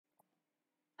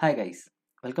Hi guys,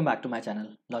 welcome back to my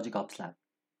channel Logic Ops Lab.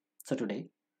 So today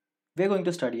we are going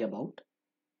to study about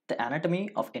the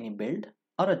anatomy of any build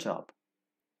or a job.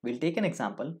 We'll take an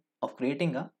example of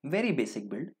creating a very basic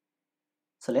build.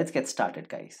 So let's get started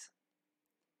guys.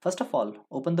 First of all,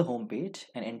 open the home page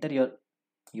and enter your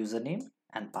username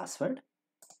and password.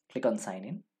 Click on sign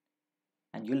in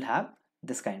and you'll have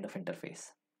this kind of interface.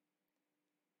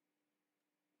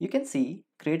 You can see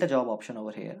create a job option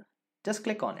over here. Just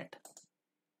click on it.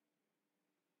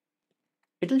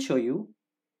 It'll show you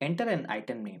enter an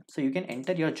item name. So you can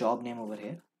enter your job name over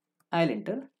here. I'll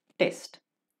enter test.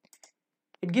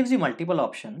 It gives you multiple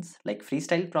options like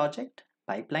freestyle project,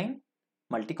 pipeline,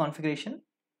 multi-configuration,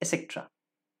 etc.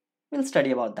 We'll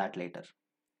study about that later.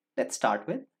 Let's start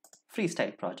with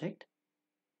freestyle project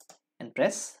and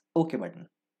press OK button.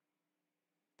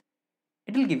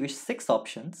 It will give you 6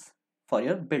 options for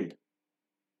your build.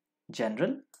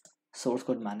 General, source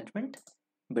code management,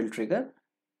 build trigger,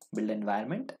 build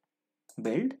environment,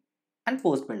 build, and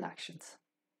post build actions.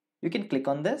 You can click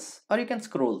on this or you can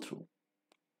scroll through.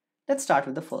 Let's start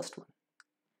with the first one.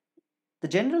 The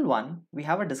general one, we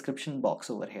have a description box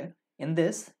over here. In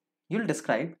this, you'll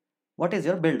describe what is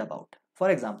your build about. For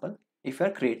example, if you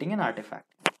are creating an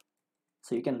artifact,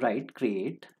 so you can write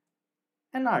create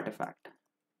an artifact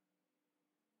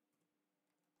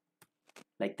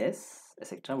like this,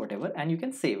 etc., whatever, and you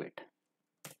can save it.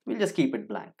 We'll just keep it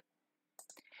blank.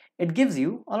 It gives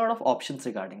you a lot of options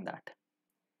regarding that.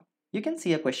 You can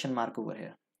see a question mark over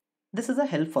here. This is a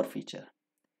help for feature.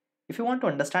 If you want to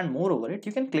understand more over it,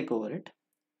 you can click over it.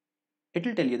 It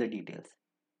will tell you the details.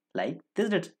 Like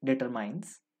this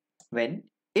determines when,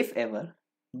 if ever,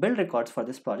 build records for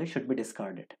this project should be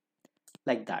discarded.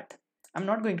 Like that. I'm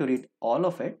not going to read all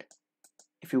of it.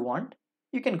 If you want,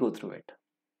 you can go through it.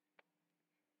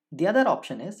 The other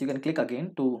option is you can click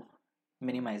again to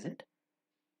minimize it.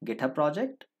 GitHub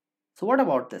project. So what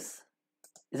about this?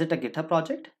 Is it a GitHub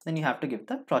project? Then you have to give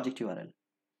the project URL.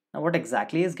 Now what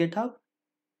exactly is GitHub?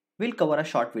 We'll cover a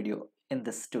short video in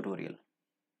this tutorial.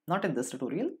 Not in this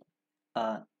tutorial,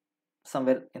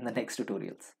 somewhere in the next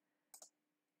tutorials.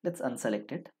 Let's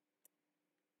unselect it.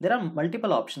 There are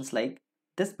multiple options like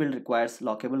this build requires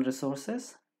lockable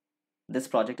resources. This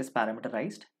project is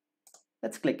parameterized.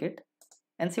 Let's click it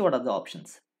and see what are the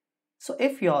options. So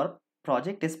if your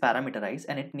project is parameterized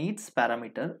and it needs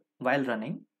parameter while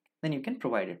running, then you can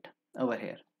provide it over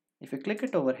here. If you click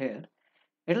it over here,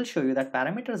 it'll show you that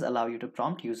parameters allow you to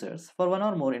prompt users for one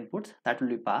or more inputs that will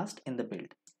be passed in the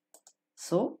build.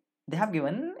 So they have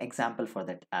given an example for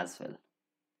that as well.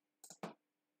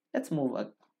 Let's move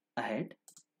ahead.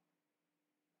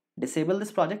 Disable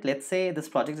this project. Let's say this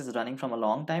project is running from a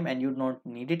long time and you don't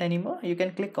need it anymore. You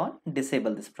can click on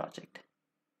disable this project.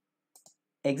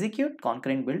 Execute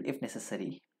concurrent build if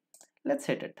necessary. Let's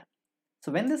hit it.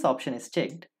 So when this option is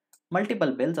checked,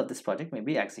 multiple builds of this project may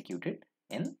be executed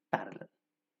in parallel.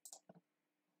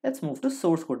 Let's move to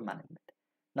source code management.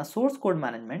 Now source code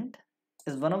management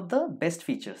is one of the best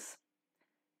features.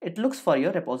 It looks for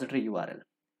your repository URL.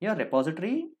 Your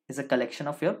repository is a collection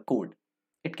of your code.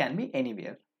 It can be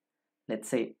anywhere. Let's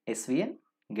say SVN,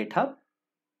 GitHub,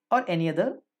 or any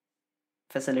other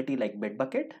facility like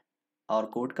Bitbucket or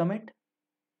code commit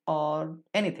or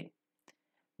anything.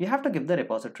 You have to give the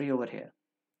repository over here.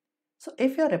 So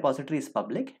if your repository is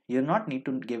public, you do not need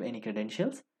to give any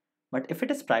credentials. But if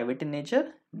it is private in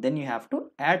nature, then you have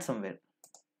to add somewhere.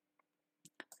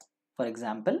 For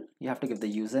example, you have to give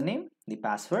the username, the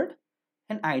password,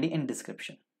 and ID and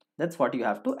description. That's what you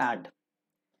have to add.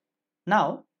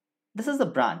 Now, this is the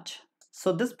branch.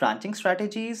 So this branching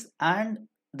strategies and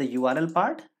the URL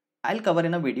part, I'll cover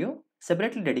in a video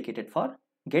separately dedicated for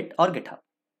Git or GitHub.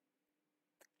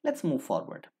 Let's move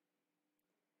forward.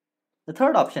 The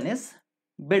third option is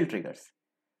build triggers.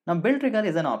 Now build trigger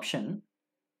is an option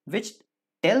which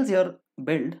tells your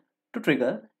build to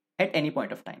trigger at any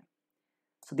point of time.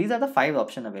 So these are the 5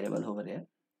 options available over here.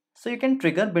 So you can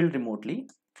trigger build remotely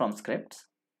from scripts.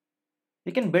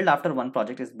 You can build after one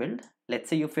project is built. Let's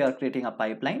say if you are creating a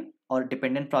pipeline or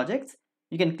dependent projects,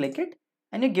 you can click it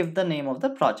and you give the name of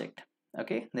the project.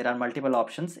 Okay, there are multiple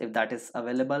options if that is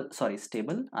available,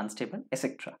 stable, unstable,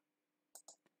 etc.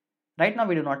 Right now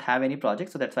we do not have any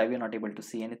project, so that's why we are not able to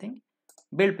see anything.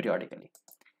 Build periodically.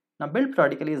 Now build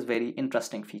periodically is very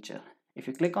interesting feature. If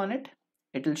you click on it,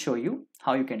 it will show you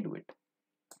how you can do it.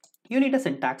 You need a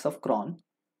syntax of cron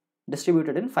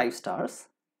distributed in 5 stars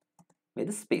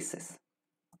with spaces.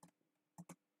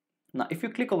 Now if you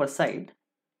click over side,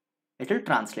 it will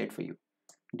translate for you.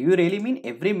 Do you really mean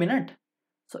every minute?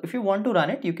 So if you want to run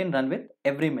it, you can run with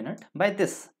every minute by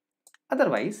this.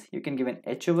 Otherwise, you can give an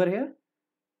H over here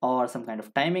or some kind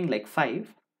of timing like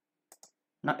 5.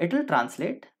 Now it will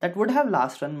translate that would have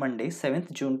last run Monday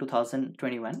 7th June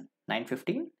 2021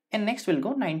 9:15 and next will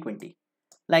go 9:20,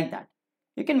 like that.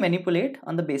 You can manipulate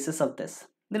on the basis of this.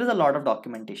 There is a lot of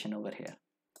documentation over here.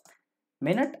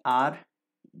 Minute, hour,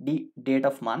 date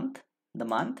of month, the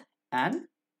month, and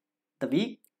the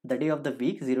week, the day of the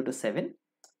week 0 to 7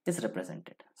 is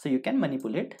represented. So you can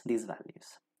manipulate these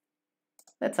values.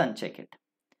 Let's uncheck it.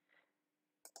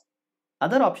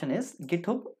 Other option is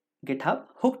GitHub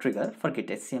hook trigger for Git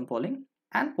SCM polling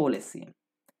and poll SCM.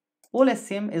 Poll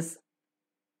SCM is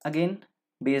again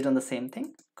based on the same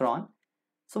thing, cron.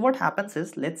 So what happens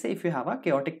is, let's say if you have a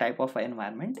chaotic type of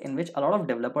environment in which a lot of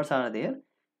developers are there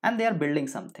and they are building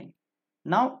something.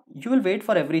 Now you will wait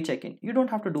for every check-in. You don't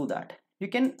have to do that. You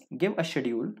can give a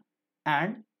schedule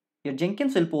and your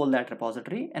Jenkins will poll that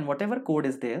repository, and whatever code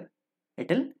is there, it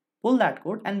will pull that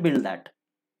code and build that.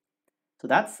 So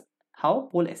that's how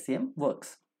poll SCM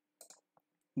works.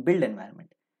 Build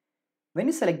environment. When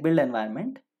you select build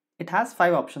environment, it has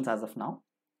 5 options as of now.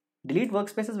 Delete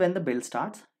workspaces when the build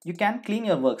starts. You can clean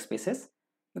your workspaces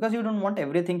because you don't want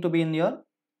everything to be in your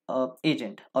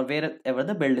agent or wherever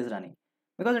the build is running,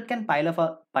 because it can pile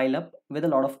up with a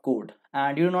lot of code,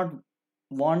 and you do not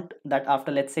want that.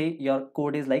 After, let's say your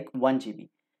code is like 1 GB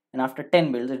and after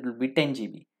 10 builds it will be 10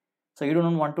 GB. So you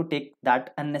don't want to take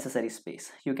that unnecessary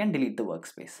space. You can delete the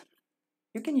workspace.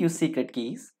 You can use secret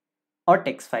keys or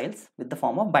text files with the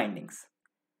form of bindings.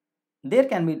 There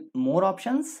can be more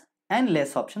options and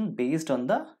less options based on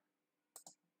the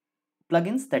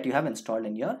plugins that you have installed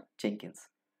in your Jenkins.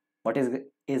 What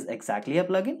is exactly a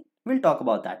plugin? We'll talk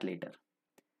about that later.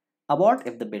 Abort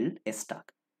if the build is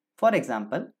stuck. For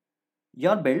example,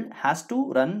 your build has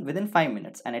to run within 5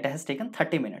 minutes and it has taken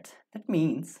 30 minutes. That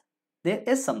means there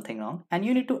is something wrong and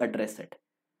you need to address it.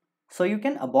 So you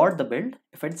can abort the build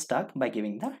if it's stuck by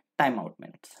giving the timeout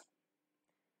minutes.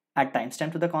 Add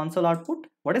timestamp to the console output.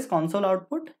 What is console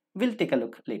output? We'll take a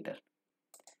look later.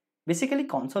 Basically,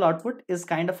 console output is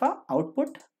kind of a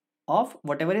output of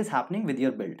whatever is happening with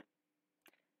your build.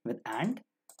 With ant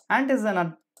is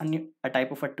a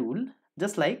type of a tool,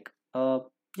 just like your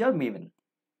Maven.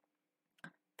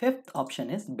 Fifth option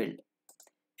is build.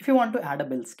 If you want to add a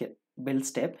build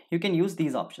step, you can use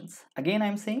these options. Again,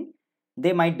 I'm saying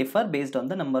they might differ based on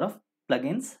the number of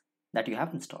plugins that you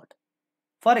have installed.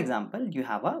 For example, you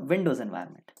have a Windows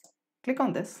environment. Click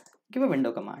on this, give a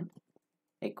window command,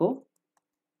 echo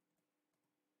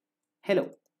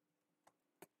hello,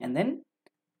 and then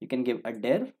you can give a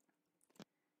dir.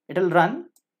 It will run,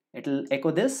 it will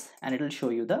echo this, and it will show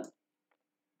you the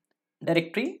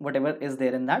directory, whatever is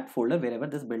there in that folder wherever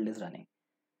this build is running.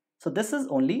 So this is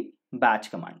only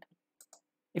batch command.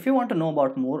 If you want to know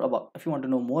more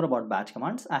about batch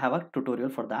commands, I have a tutorial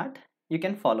for that. You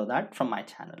can follow that from my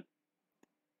channel.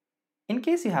 In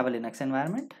case you have a Linux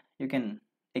environment, you can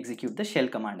execute the shell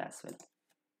command as well.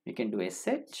 You can do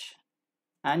sh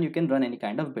and you can run any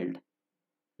kind of build.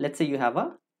 Let's say you have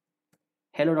a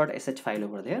hello.sh file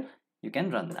over there, you can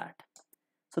run that.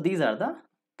 So these are the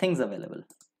things available.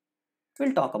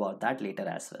 We'll talk about that later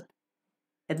as well.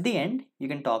 At the end, you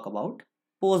can talk about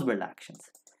post build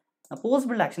actions. Now, post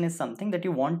build action is something that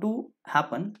you want to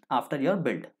happen after your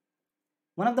build.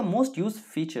 One of the most used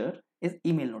feature is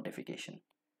email notification.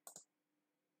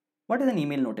 What is an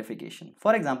email notification?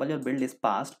 For example, your build is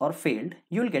passed or failed,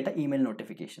 you will get an email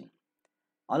notification.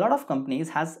 A lot of companies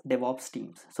has DevOps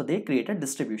teams, so they create a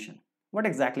distribution. What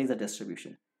exactly is a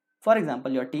distribution? For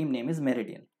example, your team name is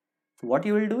Meridian. So what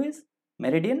you will do is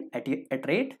Meridian at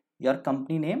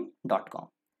yourcompanyname.com,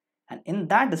 and in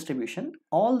that distribution,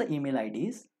 all the email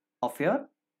IDs of your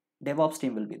DevOps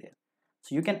team will be there.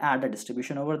 So you can add a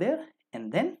distribution over there,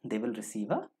 and then they will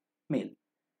receive a mail.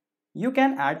 You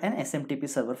can add an SMTP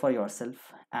server for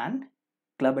yourself and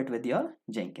club it with your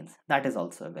Jenkins. That is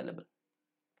also available.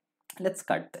 Let's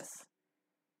cut this.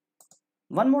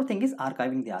 One more thing is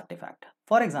archiving the artifact.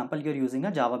 For example, you're using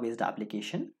a Java based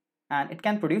application and it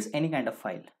can produce any kind of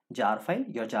file. Jar file,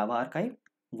 your Java archive,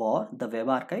 WAR, the web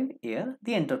archive, AIR,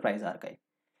 the enterprise archive.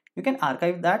 You can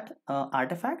archive that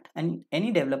artifact, and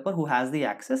any developer who has the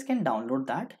access can download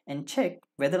that and check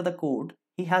whether the code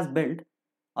he has built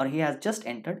or he has just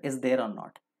entered is there or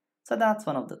not. So that's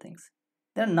one of the things.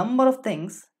 There are a number of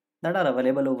things that are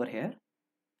available over here,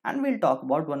 and we'll talk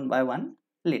about one by one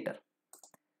later.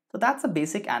 So that's a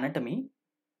basic anatomy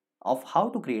of how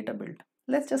to create a build.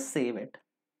 Let's just save it,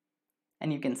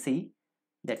 and you can see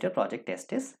that your project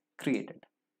test is created.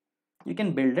 You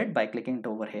can build it by clicking it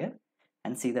over here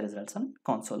and see the results on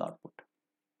console output.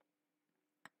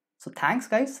 So thanks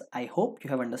guys, I hope you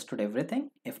have understood everything.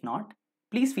 If not,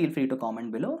 please feel free to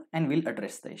comment below and we'll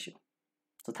address the issue.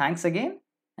 So thanks again,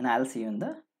 and I'll see you in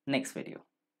the next video.